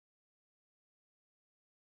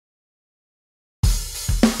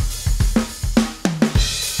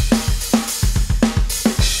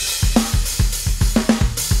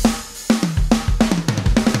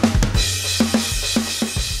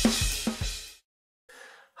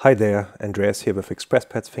Hi there, Andreas here with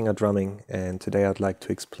XpressPads finger drumming, and today I'd like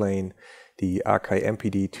to explain the AKAI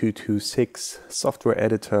MPD226 software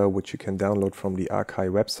editor, which you can download from the AKAI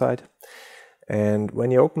website. And when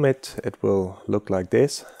you open it, it will look like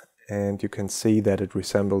this, and you can see that it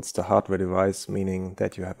resembles the hardware device, meaning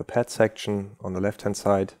that you have a pad section on the left hand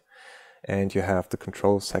side and you have the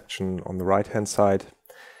control section on the right hand side.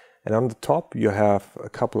 And on the top you have a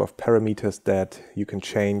couple of parameters that you can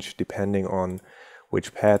change depending on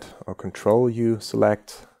which pad or control you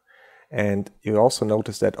select. And you also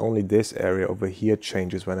notice that only this area over here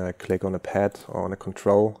changes when I click on a pad or on a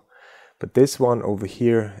control. But this one over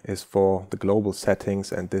here is for the global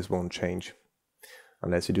settings, and this won't change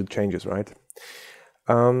unless you do changes, right?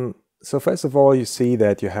 So first of all, you see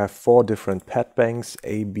that you have 4 different pad banks,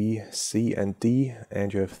 A, B, C, and D,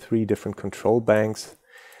 and you have 3 different control banks.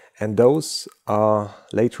 And those are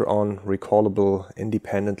later on recallable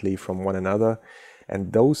independently from one another.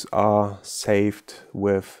 And those are saved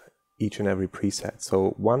with each and every preset.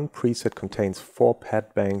 So one preset contains 4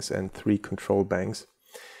 pad banks and 3 control banks.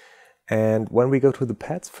 And when we go to the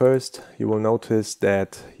pads first, you will notice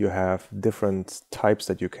that you have different types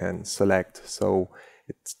that you can select. So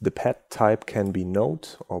the pad type can be node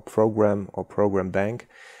or program bank.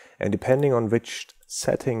 And depending on which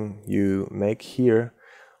setting you make here,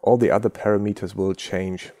 all the other parameters will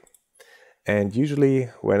change. And usually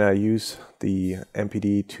when I use the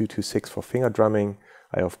MPD226 for finger drumming,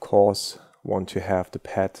 I of course want to have the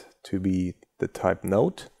pad to be the type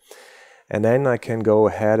node. And then I can go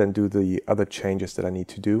ahead and do the other changes that I need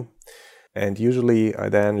to do. And usually I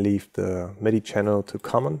then leave the MIDI channel to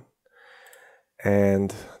common.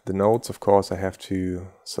 And the nodes, of course, I have to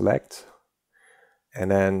select. And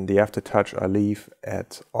then the aftertouch I leave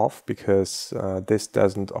at off because this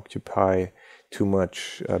doesn't occupy too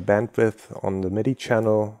much bandwidth on the MIDI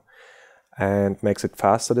channel and makes it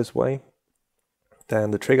faster this way.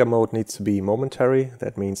 Then the trigger mode needs to be momentary.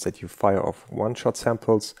 That means that you fire off one-shot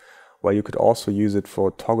samples, while you could also use it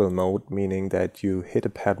for toggle mode, meaning that you hit a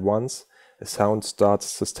pad once, the sound starts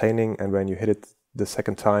sustaining, and when you hit it the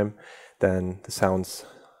second time, then the sounds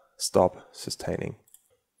stop sustaining.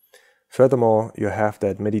 Furthermore, you have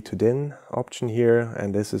that MIDI to DIN option here,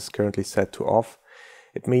 and this is currently set to off.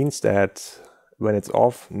 It means that when it's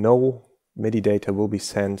off, no MIDI data will be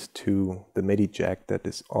sent to the MIDI jack that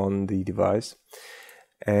is on the device.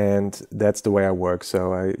 And that's the way I work.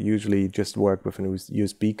 So I usually just work with a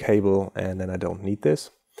USB cable, and then I don't need this.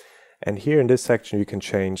 And here in this section, you can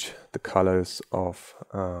change the colors of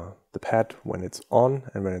the pad when it's on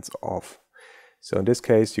and when it's off. So in this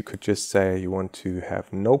case, you could just say you want to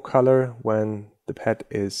have no color when the pad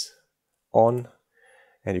is on,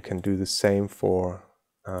 and you can do the same for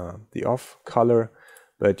the off color,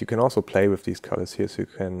 but you can also play with these colors here. So you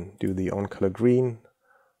can do the on color green,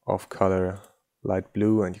 off color light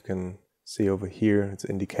blue, and you can see over here it's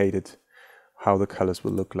indicated how the colors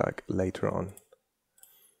will look like later on.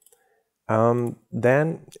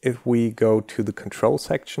 Then if we go to the control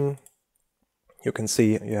section, you can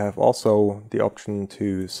see you have also the option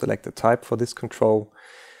to select a type for this control.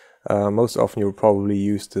 Most often you will probably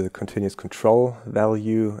use the continuous control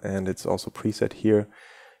value, and it's also preset here.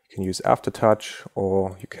 You can use aftertouch,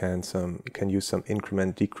 or you can use some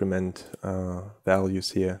increment decrement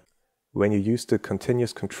values here. When you use the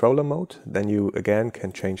continuous controller mode, then you again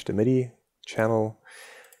can change the MIDI channel,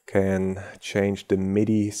 can change the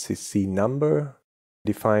MIDI CC number,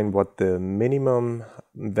 define what the minimum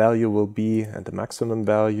value will be and the maximum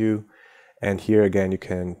value. And here again, you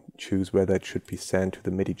can choose whether it should be sent to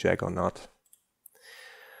the MIDI jack or not.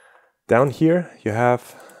 Down here, you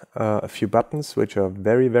have a few buttons which are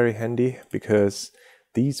very, very handy, because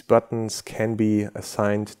these buttons can be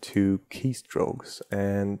assigned to keystrokes.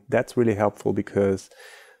 And that's really helpful because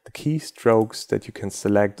the keystrokes that you can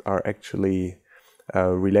select are actually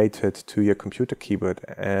related to your computer keyboard.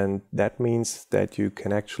 And that means that you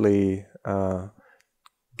can actually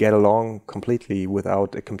get along completely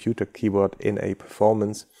without a computer keyboard in a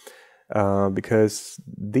performance, because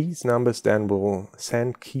these numbers then will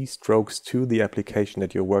send keystrokes to the application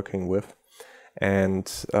that you're working with. And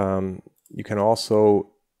you can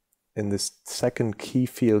also, in this second key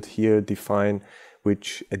field here, define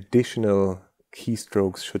which additional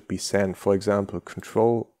keystrokes should be sent. For example,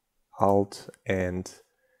 Control, Alt, and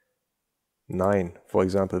 9. For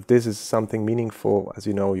example, if this is something meaningful, as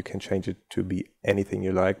you know, you can change it to be anything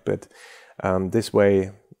you like. But this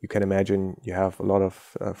way, you can imagine you have a lot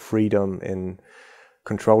of freedom in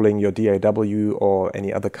controlling your DAW or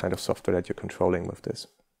any other kind of software that you're controlling with this.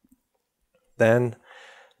 Then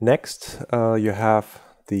next, you have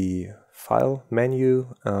the file menu.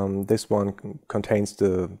 This one contains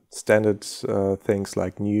the standard things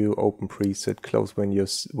like new, open preset, close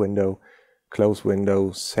window, close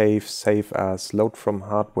window, save as, load from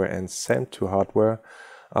hardware, and send to hardware.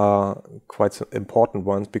 Quite some important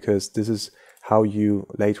ones, because this is how you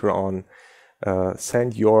later on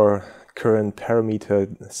send your current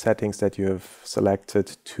parameter settings that you have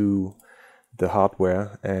selected to the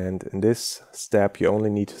hardware. And in this step you only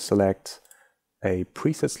need to select a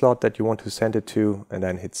preset slot that you want to send it to and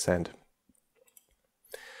then hit send.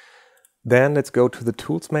 Then let's go to the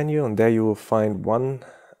tools menu, and there you will find one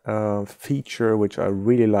feature which I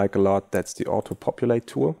really like a lot. That's the auto populate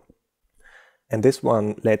tool, and this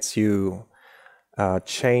one lets you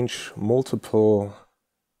change multiple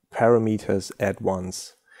parameters at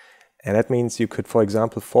once. And that means you could, for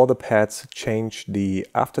example, for the pads, change the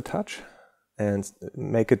aftertouch and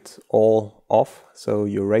make it all off. So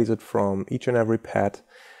you erase it from each and every pad,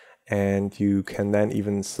 and you can then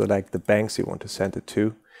even select the banks you want to send it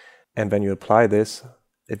to. And when you apply this,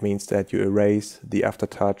 it means that you erase the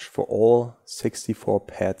aftertouch for all 64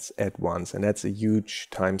 pads at once. And that's a huge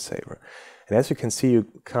time saver. And as you can see, you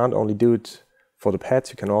can't only do it for the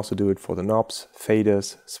pads, you can also do it for the knobs,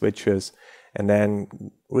 faders, switches, and then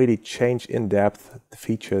really change in depth the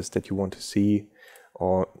features that you want to see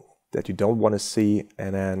or that you don't want to see,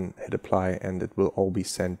 and then hit apply, and it will all be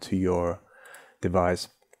sent to your device.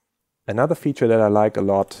 Another feature that I like a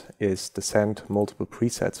lot is the send multiple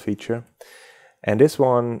presets feature. And this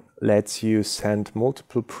one lets you send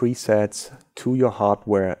multiple presets to your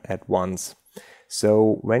hardware at once.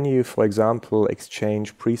 So when you, for example,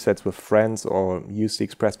 exchange presets with friends or use the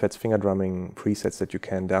XpressPads finger drumming presets that you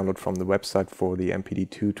can download from the website for the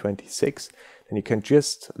MPD226, then you can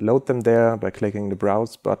just load them there by clicking the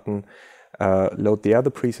browse button, load the other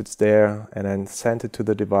presets there, and then send it to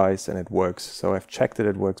the device, and it works. So I've checked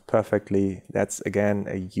it works perfectly. That's again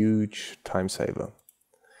a huge time saver.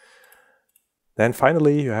 Then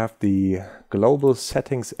finally you have the global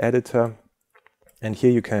settings editor. And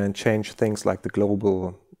here you can change things like the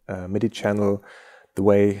global MIDI channel, the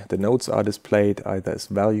way the notes are displayed, either as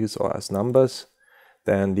values or as numbers.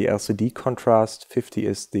 Then the LCD contrast, 50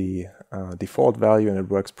 is the default value, and it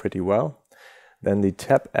works pretty well. Then the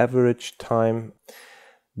tap average time.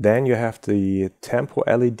 Then you have the tempo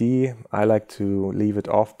LED. I like to leave it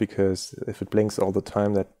off, because if it blinks all the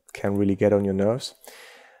time, that can really get on your nerves.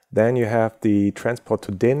 Then you have the transport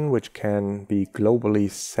to DIN, which can be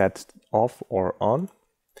globally set off or on.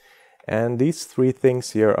 And these three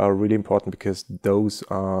things here are really important, because those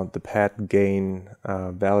are the pad gain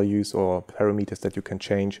values or parameters that you can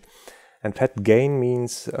change. And pad gain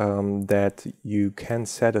means that you can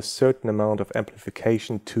set a certain amount of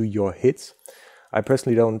amplification to your hits. I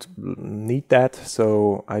personally don't need that,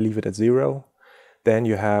 so I leave it at 0. Then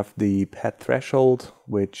you have the pad threshold,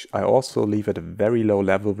 which I also leave at a very low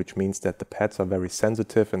level, which means that the pads are very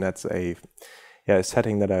sensitive, and that's a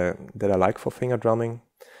setting that I like for finger drumming.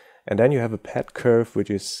 And then you have a pad curve,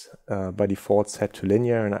 which is by default set to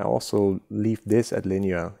linear, and I also leave this at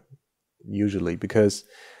linear usually, because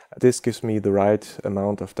this gives me the right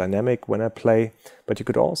amount of dynamic when I play. But you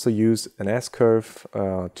could also use an S-curve,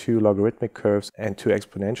 2 logarithmic curves, and 2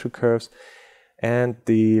 exponential curves. And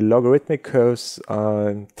the logarithmic curves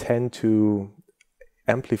tend to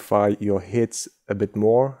amplify your hits a bit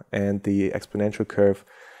more, and the exponential curve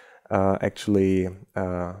actually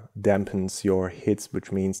dampens your hits,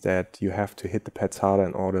 which means that you have to hit the pads harder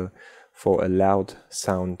in order for a loud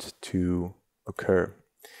sound to occur.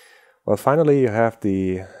 Well, finally you have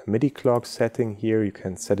the MIDI clock setting here. You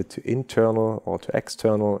can set it to internal or to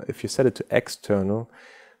external. If you set it to external,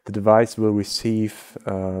 the device will receive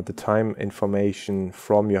the time information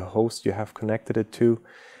from your host you have connected it to,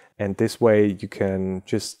 and this way you can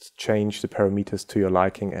just change the parameters to your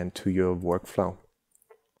liking and to your workflow.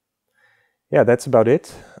 Yeah, that's about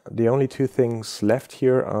it. The only two things left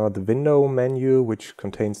here are the window menu, which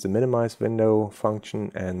contains the minimize window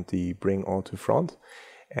function and the bring all to front,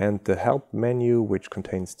 and the help menu, which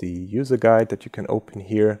contains the user guide that you can open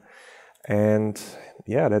here. And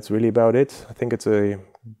yeah, that's really about it. I think it's a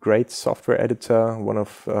great software editor, one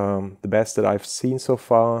of the best that I've seen so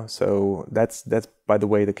far. So that's by the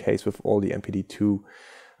way the case with all the MPD2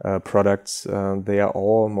 products. They are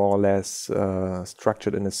all more or less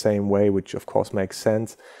structured in the same way, which of course makes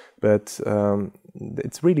sense, but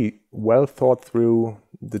it's really well thought through.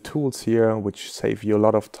 The tools here, which save you a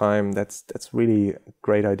lot of time, that's really a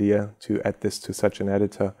great idea to add this to such an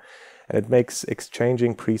editor. And it makes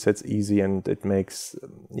exchanging presets easy, and it makes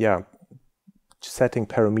setting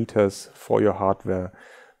parameters for your hardware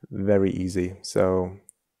very easy. So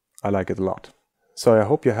I like it a lot. So I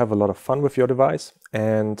hope you have a lot of fun with your device.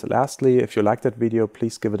 And lastly, if you liked that video,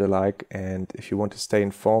 please give it a like. And if you want to stay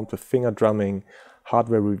informed with finger drumming,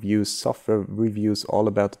 hardware reviews, software reviews, all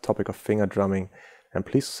about the topic of finger drumming, and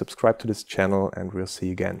please subscribe to this channel, and we'll see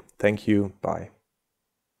you again. Thank you. Bye.